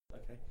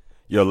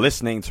You're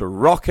listening to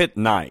Rocket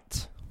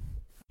Night.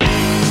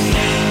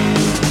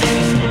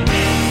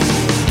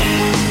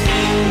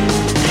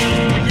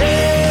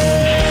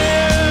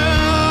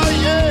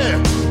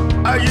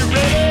 Are you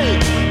ready?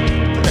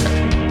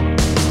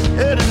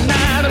 Hey,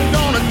 tonight I'm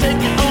gonna take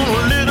you on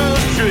a little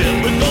trip.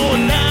 We're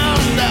going down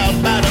south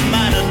by the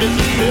mighty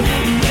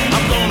Mississippi.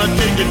 I'm gonna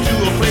take you to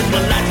a place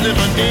where lights live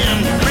again.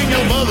 Bring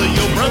your mother,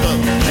 your brother,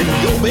 and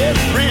your best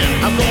friend.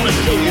 I'm gonna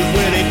show you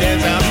where they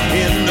dance out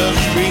in the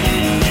street.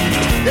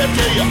 They'll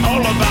tell you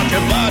all about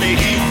your body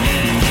heat.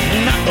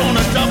 Not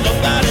gonna talk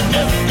about it,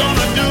 just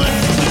gonna do it.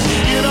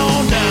 Get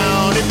on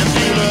down, if you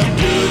feel up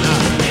good.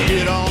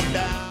 Get on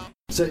down.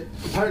 So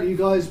apparently you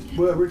guys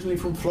were originally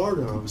from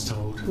Florida, I was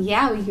told.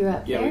 Yeah, we grew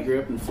up there. Yeah, we grew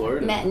up in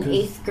Florida. Met in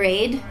 8th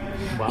grade.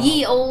 Wow.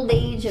 Ye old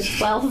age of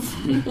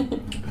 12.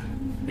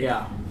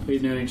 Yeah,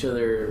 we've known each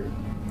other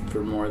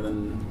for more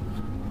than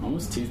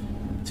almost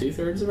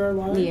two-thirds of our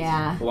lives.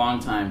 Yeah. Long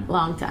time.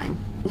 Long time.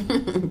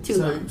 Too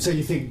long. So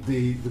you think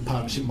the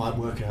partnership might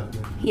work out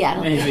then? Yeah,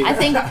 I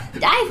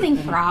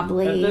think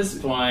probably. At this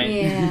point.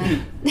 Yeah.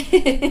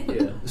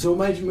 Yeah. So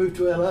what made you move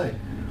to LA?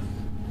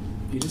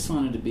 We just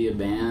wanted to be a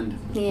band.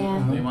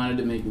 Yeah. We wanted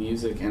to make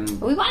music, and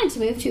We wanted to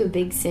move to a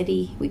big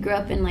city. We grew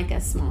up in like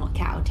a small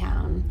cow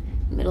town,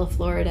 middle of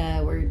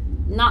Florida, where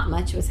not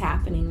much was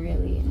happening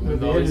really. Well,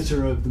 the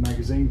editor of the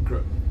magazine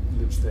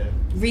lives there.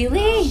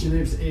 Really? She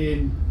lives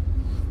in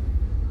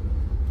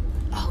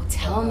Oh,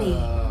 tell me.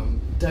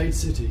 Dade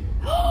City.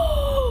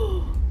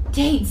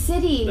 Dade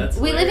City. That's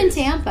We live in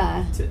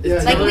Tampa.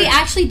 Yeah, Like no, we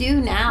actually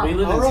do now. we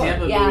live All in right.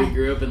 Tampa, Yeah. but we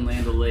grew up in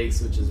Land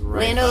O'Lakes, which is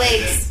right Land by O'Lakes.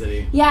 Dade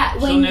City. Yeah,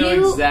 She'll when know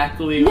you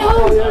exactly No, what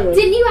I'm talking about.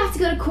 didn't you have to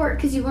go to court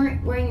because you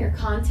weren't wearing your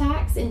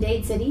contacts in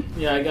Dade City?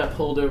 Yeah, I got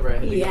pulled over. I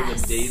had to go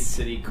Yes. to the Dade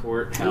City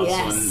courthouse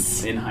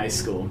Yes. in high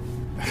school.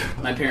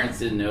 My parents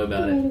didn't know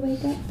about Way to it.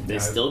 wake up. They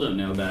still don't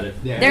know about it.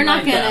 Yeah. They're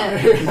not Like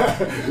gonna.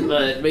 that.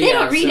 But They yeah,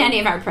 don't read so- any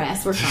of our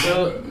press. We're fine.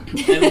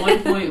 So at one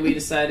point we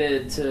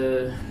decided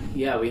to,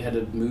 we had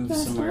to move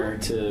somewhere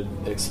to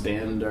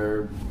expand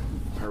our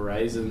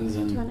horizons Do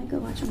you and want to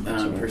go watch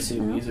them?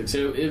 pursue music.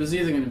 So it was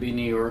either going to be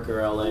New York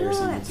or LA or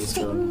San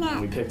Francisco.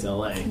 And we picked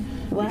LA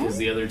because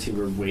the other two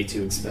were way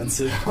too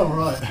expensive. All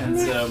right. And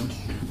so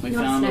we You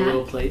want found a snack?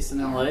 little place in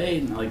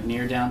LA, like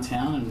near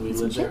downtown, and we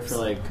lived there chips? for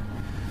like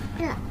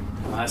Yeah.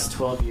 the last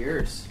 12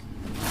 years.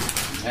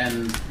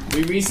 And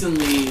we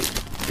recently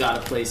got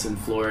a place in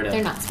Florida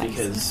They're not spicy.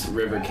 because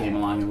River came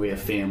along and we have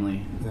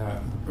family, Yeah.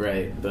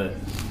 right? But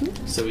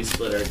so we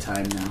split our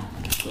time now.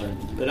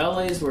 But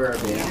LA is where our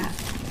band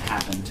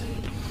happened.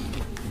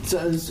 So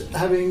has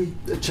having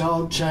a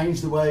child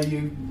changed the way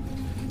you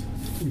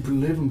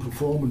live and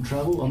perform and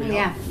travel? I mean,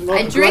 Yeah. not I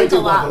a drink great a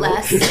lot deal,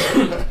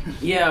 less.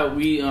 Yeah,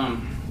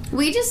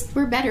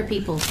 We're better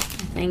people. I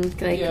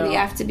think we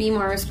have to be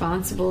more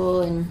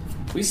responsible and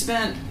we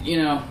spent,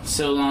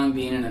 so long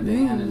being in a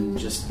band and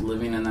just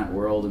living in that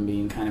world and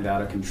being kind of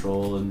out of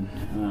control and,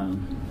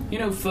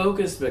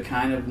 focused, but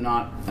kind of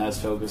not as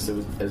focused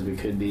as we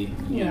could be.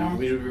 You know,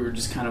 we were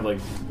just kind of like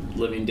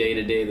living day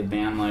to day the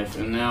band life.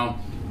 And now,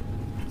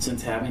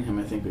 since having him,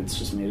 I think it's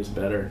just made us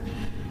better.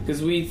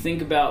 Because we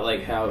think about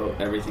like how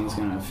everything's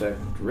going to affect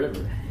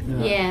River.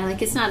 yeah,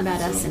 like it's not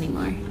about us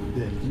anymore.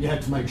 Yeah, you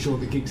have to make sure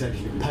the gigs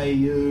actually pay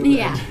you.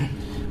 Yeah.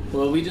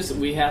 Well,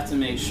 we have to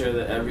make sure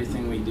that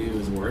everything we do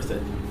is worth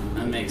it.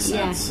 That makes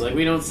sense. Yeah. Like,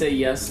 we don't say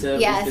yes to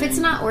everything. Yeah, if it's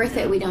not worth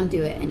it, we don't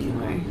do it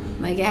anymore.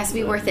 Like it has to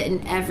be worth it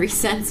in every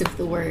sense of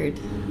the word.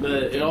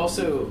 But it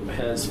also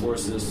has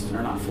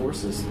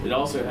it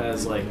also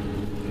has like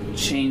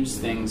changed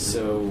things.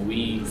 So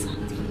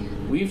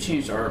we've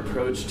changed our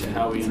approach to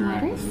how we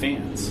interact with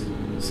fans.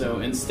 So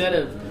instead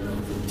of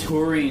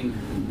touring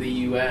the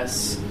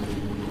U.S.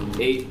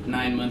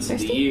 8-9 months of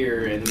the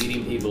year and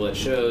meeting people at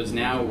shows,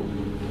 now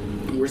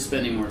we're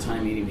spending more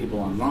time meeting people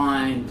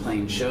online,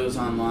 playing shows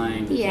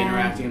online,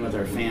 interacting with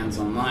our fans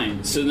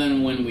online. So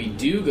then when we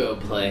do go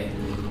play,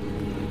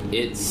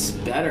 it's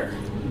better.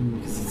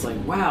 Because it's like,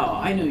 wow,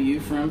 I know you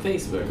from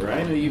Facebook, or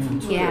I know you from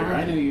Twitter, or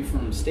I know you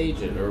from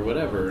Stage It, or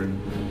whatever.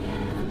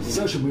 And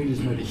social media's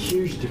made a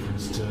huge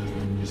difference to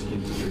the music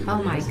industry.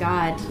 Oh my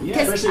God. Yeah,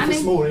 especially for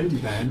small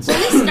indie bands. When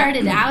we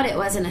started out, it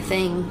wasn't a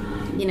thing.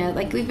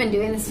 Like we've been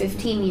doing this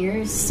 15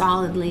 years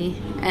solidly.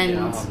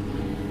 And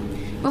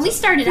when we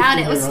started out,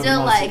 it was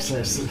still like...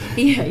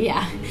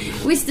 Yeah.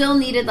 We still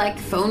needed like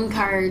phone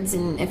cards,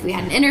 and if we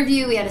had an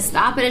interview, we had to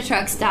stop at a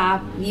truck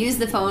stop, use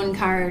the phone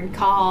card,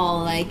 call.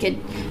 Like it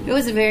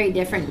was a very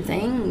different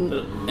thing.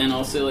 And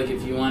also, like,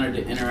 if you wanted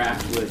to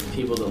interact with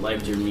people that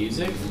liked your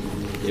music,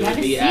 it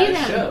would be had to at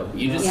see a show. them.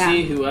 You just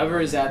see whoever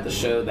is at the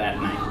show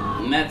that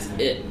night, and that's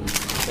it.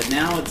 But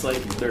now it's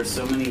like there's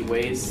so many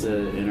ways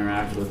to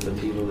interact with the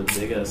people that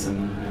dig us,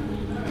 and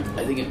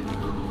I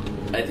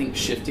think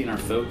shifting our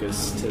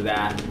focus to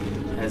that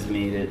has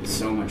made it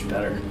so much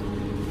better,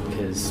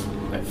 because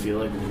I feel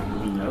like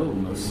we know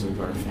most of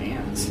our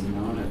fans,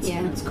 and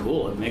it's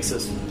cool. It makes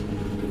us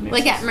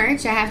like at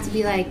merch, I have to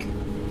be like,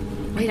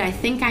 wait, I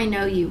think I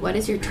know you. What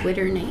is your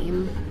Twitter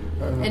name?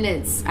 And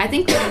I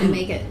think we're going to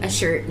make a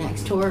shirt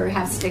next tour or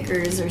have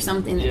stickers or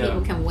something that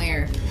people can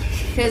wear.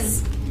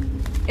 Because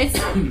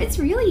it's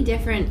really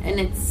different and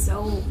it's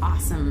so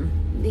awesome.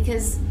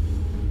 Because,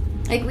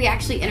 like, we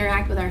actually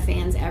interact with our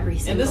fans every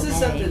single day. And this is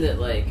something that,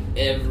 like,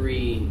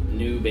 every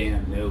new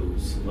band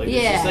knows. Like,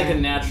 it's just like a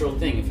natural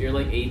thing. If you're,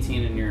 like,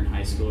 18 and you're in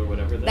high school or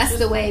whatever. That's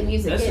the way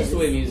music is. That's just the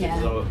way music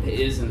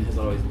is and has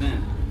always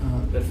been.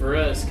 But for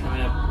us,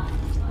 coming up,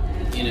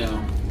 you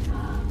know,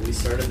 we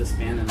started this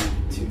band in, like,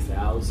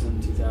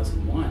 2000,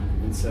 2001.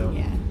 And so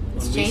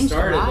when we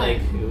started,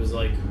 like, it was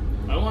like,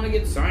 I want to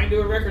get signed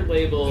to a record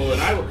label,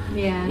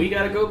 and we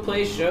got to go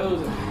play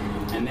shows.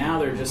 And now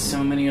there are just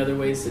so many other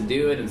ways to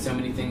do it, and so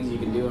many things you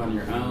can do on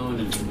your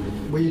own.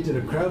 And well, you did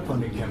a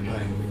crowdfunding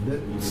campaign.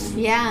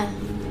 Yeah,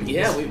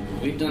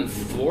 we've done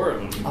 4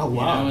 of them. Oh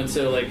wow! You know? And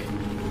so like,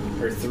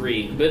 or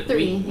 3, but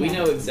we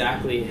know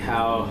exactly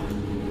how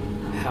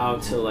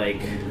to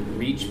like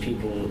reach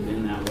people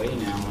in that way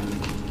now,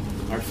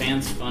 and our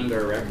fans fund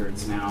our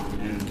records now,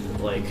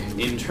 and like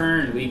in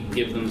turn we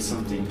give them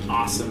something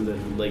awesome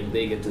that like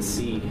they get to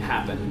see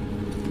happen.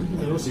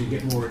 And also you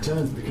get more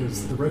returns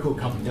because the record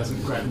company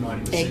doesn't grab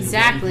 90%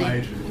 exactly. of what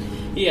you've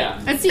made. Yeah.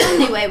 That's the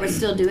only way we're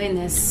still doing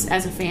this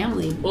as a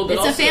family. Well,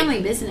 it's a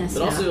family business.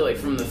 But also, like,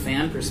 from the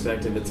fan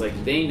perspective, it's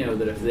like they know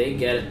that if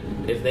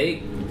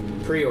they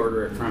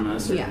pre-order it from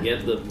us or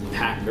get the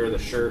pack or the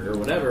shirt or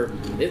whatever,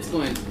 it's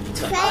going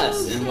to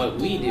us and what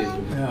we do.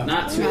 Yeah.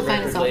 Not to a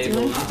record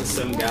label, not to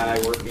some guy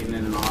working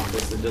in an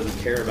office that doesn't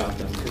care about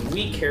them. Because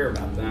we care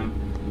about them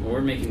and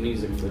we're making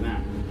music for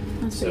them.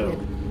 That's so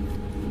good.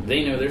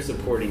 They know they're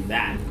supporting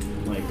that.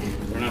 Like,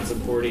 they're not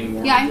supporting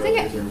more. Yeah, I think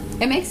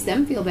it makes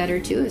them feel better,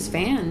 too, as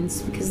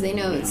fans, because they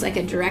know it's like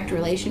a direct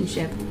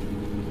relationship.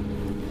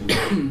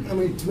 I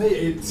mean, to me,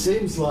 it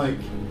seems like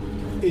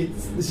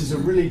this is a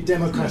really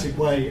democratic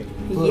way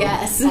for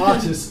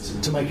artists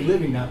to make a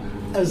living now.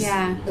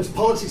 As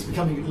politics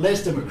becoming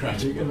less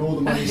democratic and all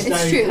the money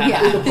staying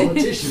with the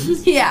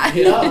politicians, the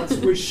arts,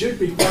 which should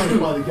be funded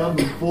by the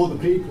government for the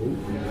people,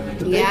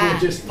 the people are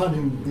just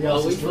funding the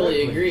arts. We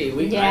fully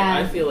agree.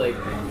 I feel like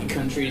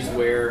countries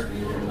where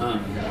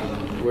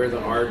the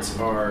arts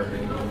are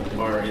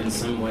in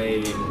some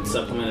way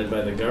supplemented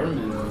by the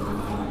government,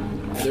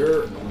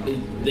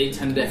 they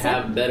tend to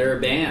have better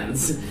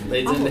bands.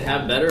 They tend to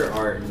have better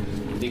art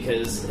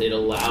because it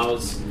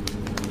allows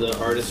the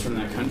artists from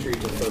that country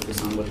to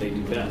focus on what they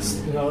do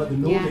best. You know, like the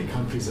Nordic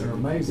countries are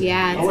amazing.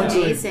 Yeah, it's I went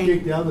amazing. to a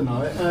gig the other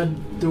night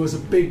and there was a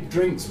big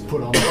drinks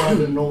put on by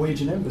the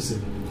Norwegian embassy.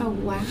 Oh,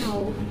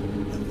 wow.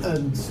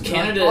 And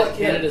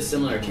Canada's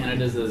similar.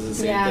 Canada does the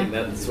same thing.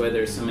 That's why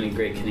there's so many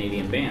great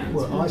Canadian bands.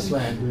 Well,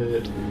 Iceland,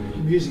 the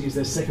music is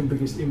their second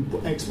biggest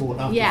export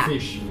after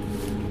fish.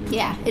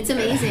 Yeah, it's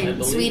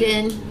amazing.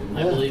 Sweden.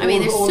 I believe. I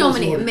mean, there's so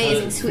many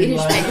amazing Swedish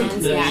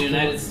bands. The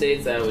United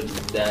States, that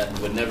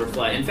would never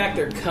fly. In fact,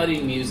 they're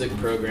cutting music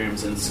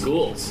programs in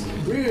schools.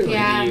 Really?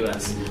 Yeah. In the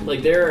U.S.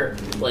 Like their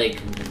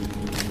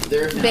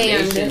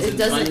foundations and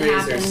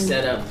fundraisers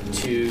set up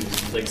to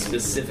like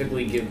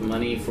specifically give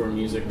money for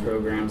music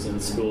programs in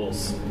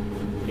schools.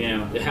 You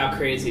know, how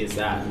crazy is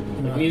that?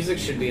 Like, music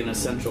should be an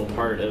essential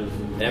part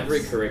of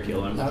every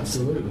curriculum.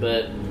 Absolutely.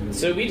 But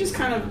so we just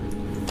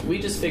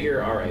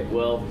figure, all right,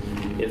 well,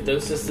 if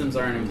those systems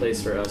aren't in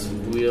place for us,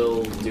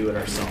 we'll do it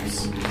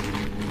ourselves.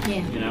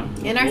 Yeah. You know?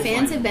 And our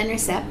fans have been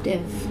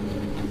receptive.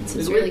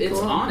 It's really cool.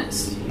 It's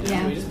honest. You know?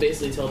 Yeah. We just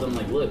basically tell them,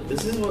 like, look,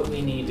 this is what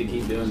we need to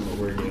keep doing what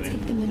we're doing.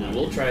 And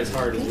we'll try as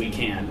hard as we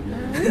can.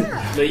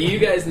 But you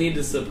guys need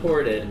to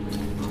support it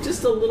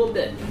just a little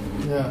bit.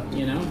 Yeah.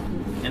 You know?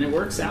 And it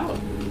works out.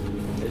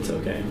 It's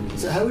okay.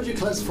 So how would you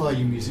classify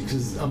your music?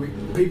 Because, I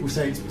mean, people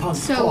say it's punk pop.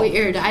 So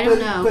weird. I don't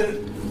know. But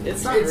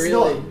it's not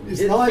really.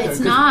 It's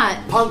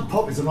not. Punk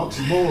pop is an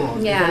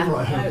oxymoron. Yeah.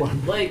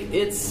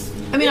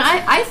 I mean,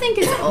 I think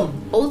it's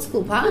old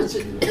school punk.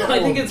 I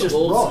think it's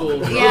old school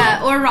rock.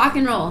 Yeah, or rock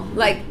and roll.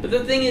 But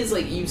the thing is,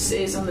 like, you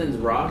say something's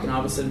rock, and all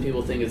of a sudden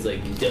people think it's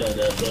like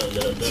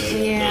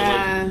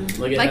yeah,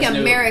 like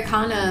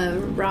Americana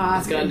rock.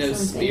 It's got no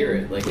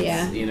spirit. Like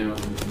it's, you know,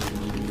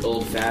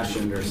 old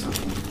fashioned or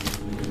something.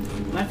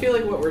 And I feel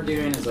like what we're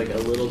doing is like a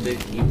little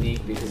bit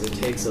unique because it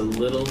takes a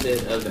little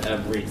bit of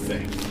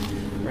everything,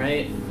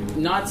 right?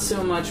 Not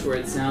so much where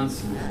it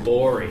sounds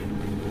boring.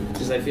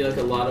 Because I feel like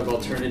a lot of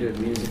alternative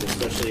music,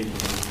 especially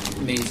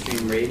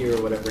mainstream radio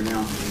or whatever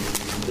now,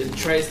 it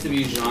tries to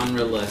be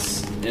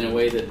genre-less in a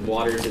way that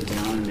waters it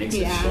down and makes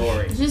it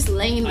boring. It's just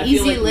lame,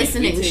 easy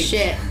listening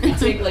shit. We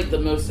take like the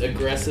most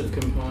aggressive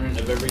component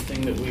of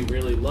everything that we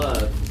really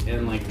love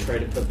and like try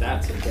to put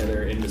that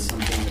together into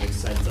something that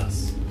excites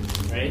us,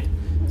 right?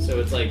 So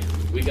it's like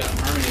we got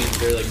harmonies,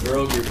 they're like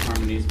girl group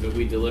harmonies, but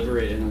we deliver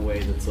it in a way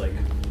that's like,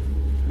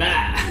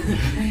 bah!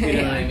 You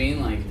know what I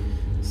mean? Like,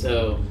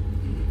 so...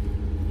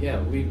 Yeah,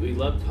 we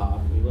love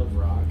pop, we love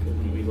rock,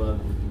 and we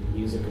love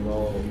music of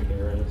all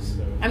eras.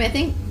 So. I mean, I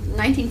think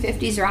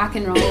 1950s rock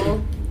and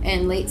roll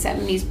and late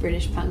 70s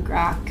British punk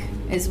rock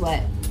is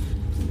what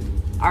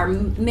our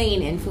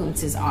main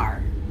influences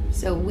are.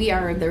 So we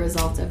are the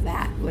result of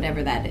that,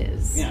 whatever that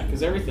is. Yeah,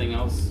 because everything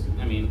else,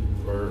 I mean,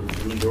 or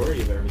the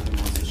majority of everything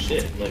else is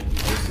shit. Like,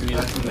 most of the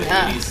music from the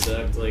 80s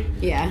sucked. Like,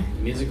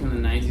 music from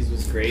the 90s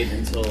was great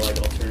until, like,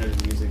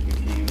 alternative music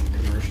became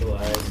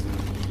commercialized.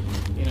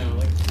 And, you know,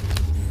 like...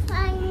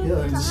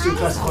 Yeah, and still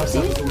classify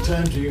stuff as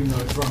alternative, even though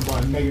it's run by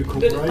a mega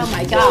corporation. Oh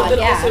my god! But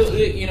also,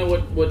 you know,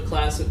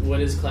 what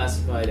is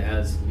classified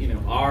as, you know,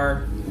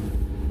 our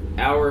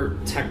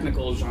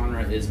technical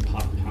genre is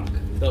pop punk.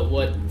 But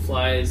what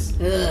flies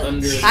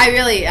under?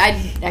 I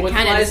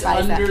kind of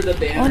despise that. The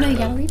banner oh no, you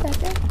gotta read that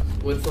there.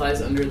 What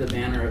flies under the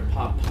banner of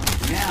pop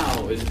punk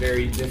now is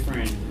very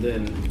different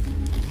than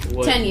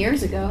what 10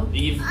 years ago.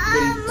 Even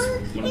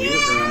when we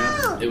were growing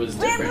up, it was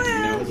different. You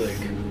know, it was like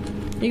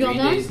 3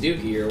 Days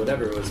Dookie or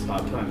whatever was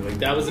pop punk. Like,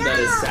 that was about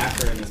as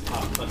saccharine as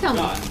pop punk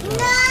got.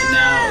 And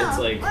now it's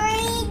like,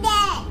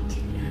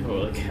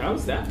 like,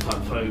 how's that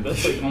pop punk?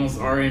 That's like almost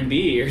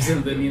R&B or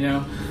something, you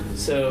know?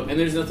 So, and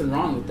there's nothing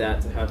wrong with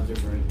that to have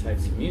different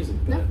types of music,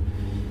 but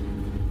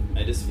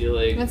I just feel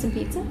like... You want some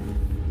pizza?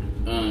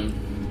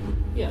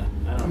 Yeah.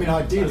 I mean,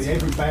 ideally,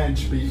 every band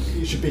should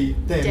be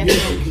their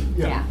music.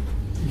 Yeah.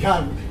 You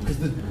can't, because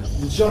the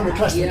genre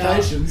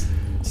classifications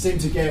seem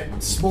to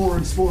get smaller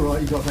and smaller.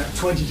 Like, you've got about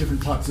 20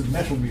 different types of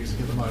metal music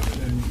at the moment.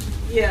 And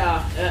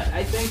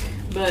I think,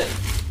 but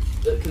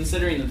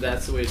considering that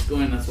that's the way it's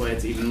going, that's why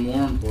it's even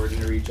more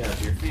important to reach out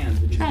to your fans,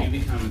 because you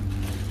become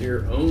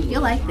your own.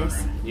 You'll like genre.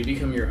 this. You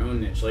become your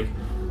own niche. Like,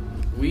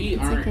 we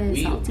aren't,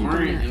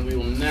 and we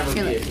will never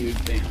be a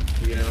huge band.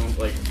 You know,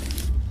 like,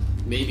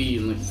 maybe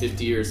in like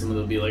 50 years, someone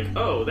will be like,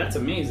 "Oh, that's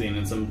amazing,"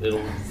 and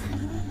it'll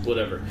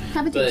whatever.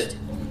 Have a taste.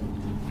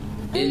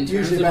 But in terms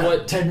usually of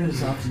about 10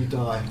 minutes after you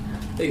die.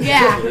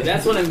 Exactly.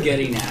 That's what I'm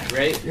getting at,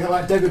 right? Yeah,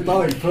 like David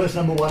Bowie, first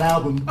 #1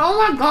 album.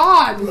 Oh my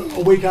god!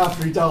 A week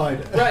after he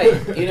died.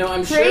 Right. You know,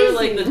 I'm sure,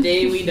 like, the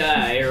day we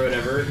die or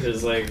whatever,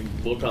 because, like,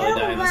 we'll probably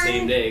die on the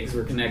same day because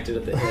we're connected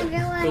at the hip.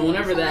 But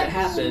whenever that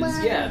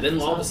happens, then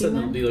all of a sudden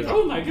it'll be like,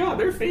 oh my god,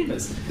 they're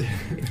famous.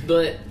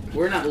 But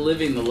we're not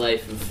living the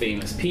life of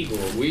famous people.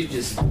 We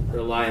just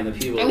rely on the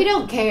people. And we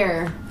don't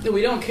care. No,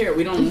 we don't care.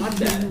 We don't want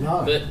that.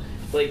 No. But,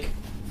 like,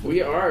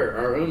 we are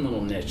our own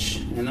little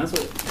niche. And that's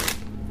what...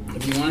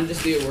 If you want to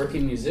just be a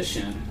working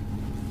musician,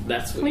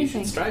 that's what you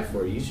should strive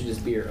for. You should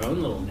just be your own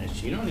little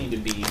niche. You don't need to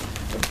be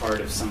a part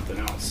of something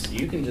else.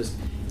 You can just...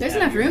 There's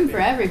enough room for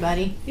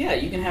everybody. Yeah,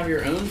 you can have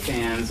your own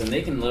fans, and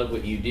they can love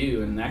what you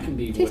do, and that can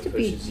be what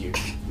pushes you.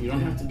 You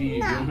don't have to be...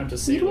 You don't have to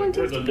say, like,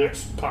 they're the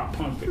next pop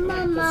punk.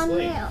 That's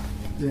like...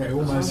 Yeah, it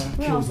almost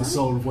kills the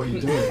soul of what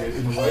you're doing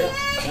in a way.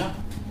 Yeah.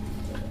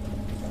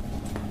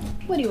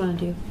 What do you want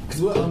to do?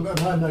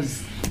 Because I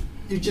noticed...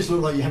 You just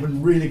look like you're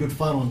having really good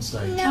fun on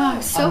stage. Oh,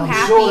 I'm so and I'm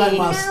happy. sure that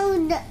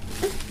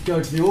must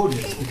go to the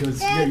audience,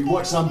 because you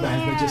watch some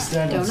bands, they just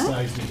stand on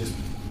stage and just...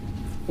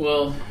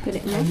 Well, I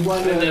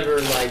never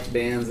liked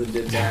bands that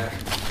did that.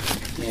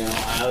 You know,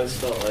 I always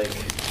felt like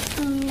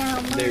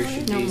there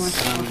should be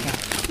some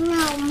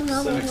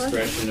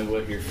expression of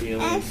what you're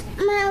feeling.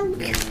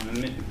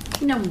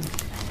 No.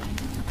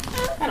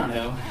 I don't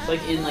know.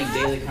 Like, in, like,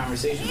 daily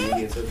conversation,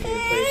 maybe it's okay to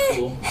play it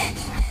cool.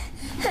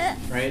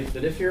 Right?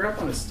 But if you're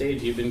up on a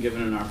stage, you've been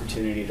given an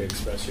opportunity to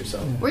express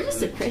yourself. We're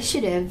just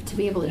appreciative to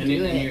be able to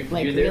do it.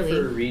 You're there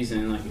for a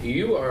reason. Like,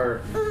 you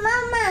are...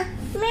 Mama,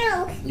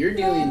 milk. You're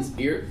dealing...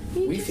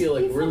 we feel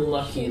like we're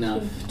lucky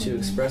enough to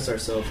express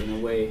ourselves in a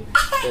way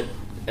that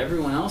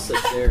everyone else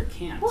that's there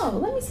can't. Whoa,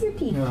 let me see your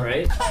teeth.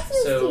 Right?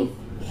 So,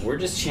 we're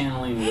just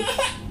channeling with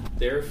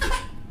their...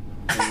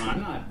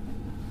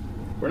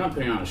 We're not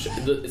putting on a show.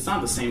 It's not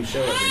the same show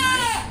every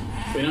night.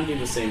 We don't do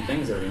the same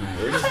things every night.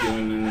 We're just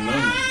doing in the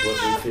moment what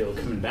we feel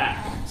coming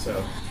back.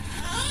 So,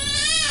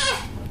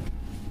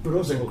 but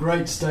also,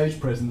 great stage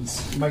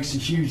presence makes a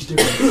huge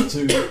difference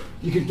to...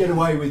 You could get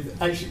away with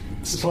actually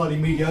slightly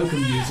mediocre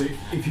music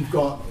if you've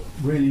got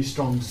really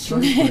strong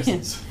stage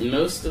presence.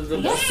 Most of the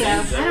best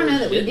bands I don't know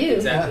that we do.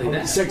 Exactly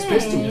that. Sex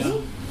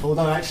Pistols.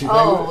 Although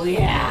actually,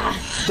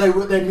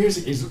 their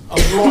music is a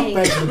lot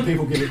better than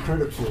people give it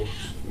credit for.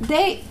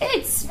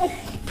 It's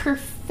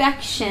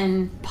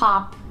perfection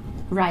pop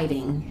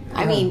writing.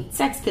 I mean,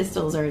 Sex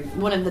Pistols are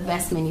one of the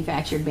best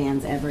manufactured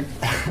bands ever.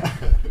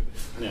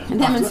 Yeah. And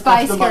them and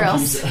Spice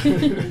Girls.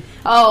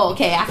 Oh,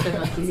 okay, after the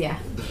Monkeys, yeah.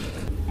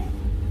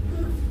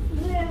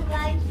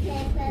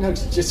 No,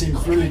 it just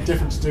seems really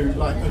different to do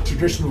like a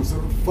traditional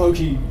sort of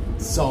folky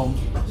song.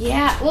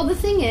 Yeah, well, the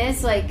thing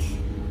is, like,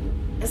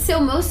 so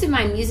most of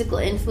my musical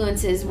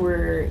influences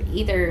were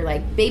either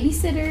like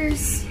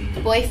babysitters,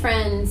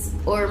 boyfriends,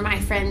 or my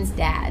friends'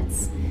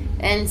 dads.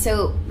 And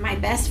so my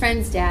best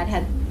friend's dad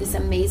had this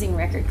amazing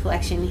record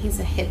collection. He's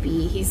a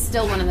hippie. He's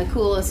still one of the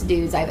coolest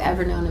dudes I've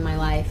ever known in my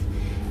life.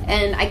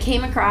 And I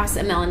came across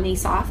a Melanie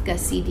Sofka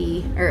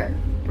CD or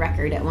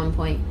record at one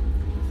point.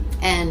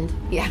 And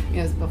yeah,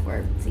 it was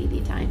before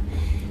CD time.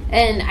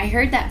 And I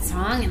heard that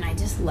song and I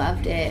just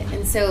loved it.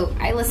 And so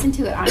I listened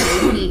to it on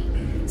repeat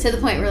to the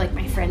point where, like,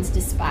 my friends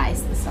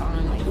despised the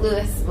song. Like,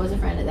 Lewis was a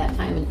friend at that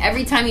time. And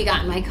every time he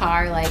got in my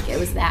car, like, it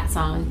was that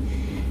song.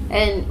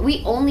 And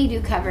we only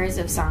do covers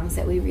of songs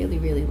that we really,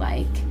 really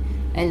like.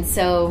 And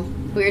so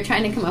we were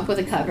trying to come up with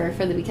a cover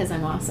for the Because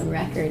I'm Awesome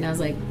record. And I was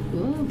like,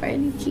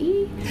 brand new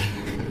key.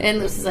 And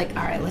Luce is like,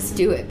 all right, let's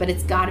do it. But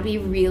it's got to be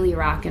really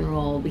rock and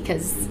roll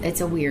because it's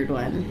a weird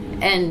one.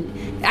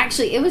 And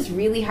actually, it was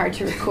really hard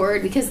to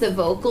record because the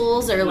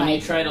vocals are when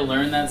you try to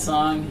learn that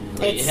song,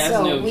 like, it's it has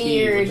so no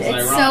weird. key, which is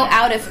it's ironic. so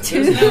out of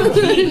tune. There's no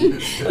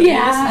key.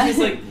 Yeah. It's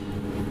like,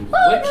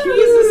 what key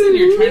is this? And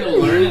you're trying to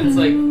learn it. It's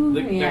like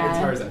the Yeah.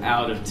 guitar's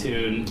out of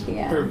tune.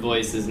 Yeah. Her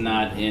voice is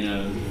not in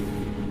a.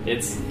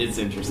 It's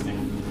interesting.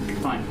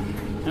 Fine.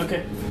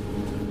 Okay.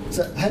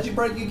 So, how'd you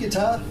break your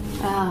guitar?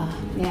 Oh,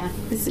 yeah.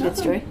 This is a good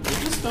story. It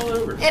just fell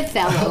over. It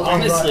fell over.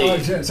 Honestly,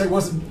 Right. So it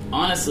wasn't.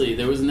 Honestly,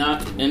 there was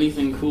not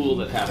anything cool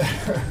that happened.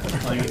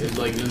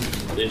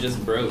 It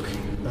just broke.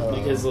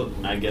 Because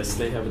I guess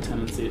they have a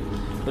tendency.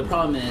 The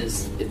problem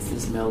is, it's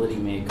this melody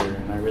maker,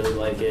 and I really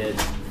like it.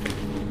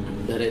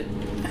 But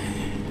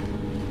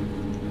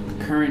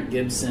current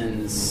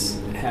Gibsons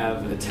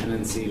have a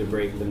tendency to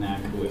break the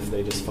neck if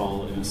they just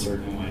fall in a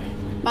certain way.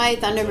 My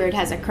Thunderbird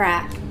has a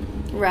crack,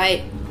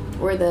 right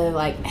where the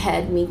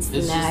head meets the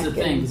it's neck. It's just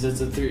the thing, because it's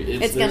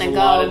there's gonna a go.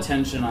 lot of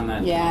tension on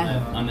that,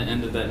 Yeah. on the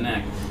end of that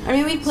neck. I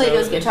mean, we played So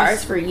those it guitars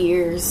just- for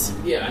years.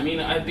 Yeah, I mean,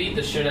 I beat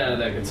the shit out of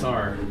that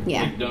guitar.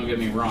 Yeah. Don't get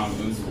me wrong,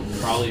 it was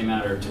probably a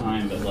matter of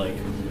time, but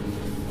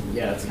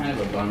yeah, it's kind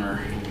of a bummer.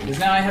 Because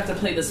now I have to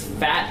play this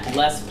fat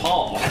Les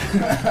Paul.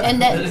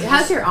 And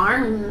how's your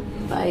arm?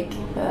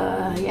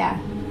 Yeah.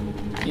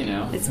 You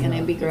know. It's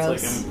gonna be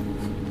gross. It's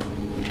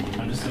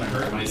I'm just gonna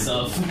hurt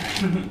myself.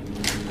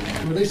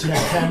 Well, at least you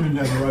have Cameron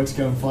down the road to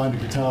go and find a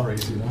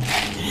guitarist, you know?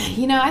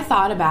 You know, I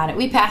thought about it.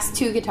 We passed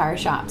 2 guitar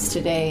shops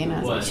today, and I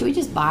was like, What? should we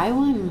just buy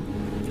one?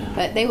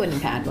 But they wouldn't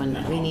have had one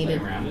that we I'll needed.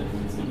 play around it.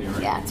 It's gonna be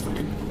alright. Yeah, it's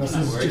fine. This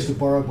not is worried. just a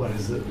borrowed one,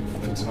 is it?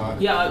 For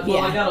tonight? Yeah, well,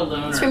 Yeah. I got a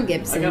loaner. It's from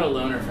Gibson. I got a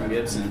loaner from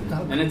Gibson,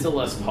 Oh, and it's a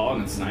Les Paul,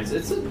 and it's nice.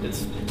 It's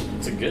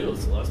a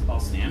good Les Paul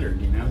standard,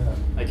 you know.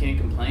 Yeah. I can't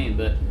complain,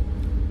 but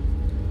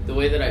the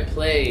way that I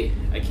play,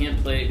 I can't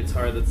play a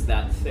guitar that's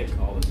that thick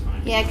all the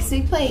time. Yeah, because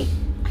we play.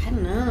 I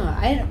don't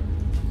know.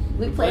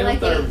 We play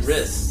with our it's-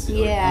 wrists.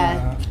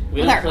 Yeah. We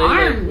With don't our play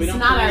arms, we don't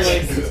not play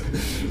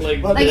our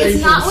like Well, Like, it's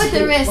Asians, not with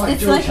the wrist, like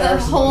it's George like the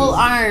Harrison whole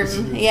was.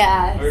 arm.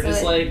 Yeah. or so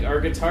just it- like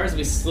our guitars,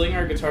 we sling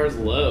our guitars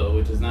low,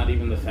 which is not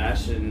even the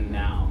fashion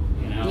now.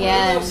 You know.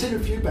 Yeah. I've seen a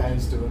few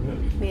bands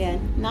doing Yeah,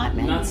 not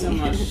many. Not so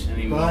much it.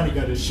 anymore. But I only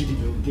go to shitty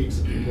little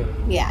gigs that you go.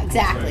 Yeah,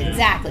 exactly, Yeah.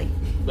 exactly.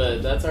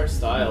 But that's our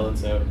style, and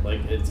so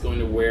it's going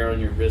to wear on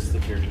your wrist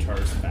if your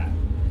guitar's fat,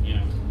 you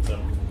know. So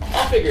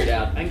I'll figure it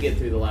out. I can get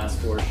through the last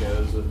 4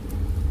 shows with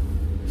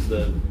the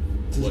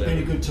Has it whatever.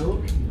 been a good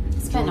tour?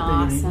 It's been Enjoyed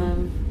being in England?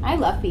 awesome. I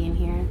love being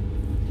here.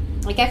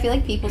 I feel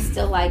like people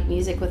still like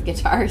music with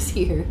guitars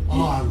here.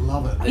 Oh, I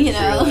love it. You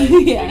know, True,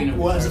 like, yeah. speaking of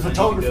Well, as a guitars, I need to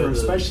photographer go to-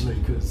 especially,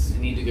 because... I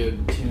need to go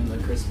tune the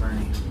Chris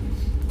Bernie.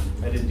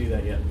 I didn't do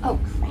that yet. Oh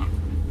crap.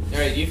 All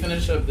right, you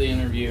finish up the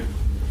interview.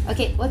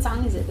 Okay, what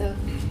song is it though?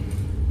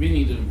 We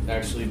need to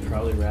actually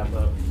probably wrap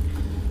up.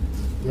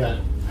 Yeah.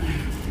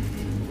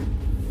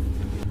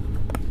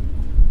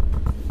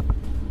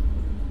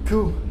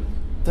 Cool.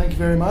 Thank you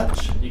very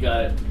much. You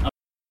got it.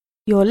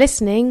 You're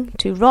listening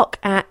to Rock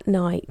at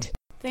Night.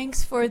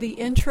 Thanks for the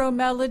intro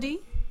melody.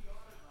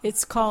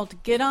 It's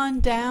called Get On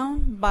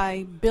Down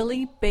by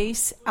Billy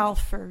Bass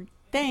Alford.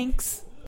 Thanks.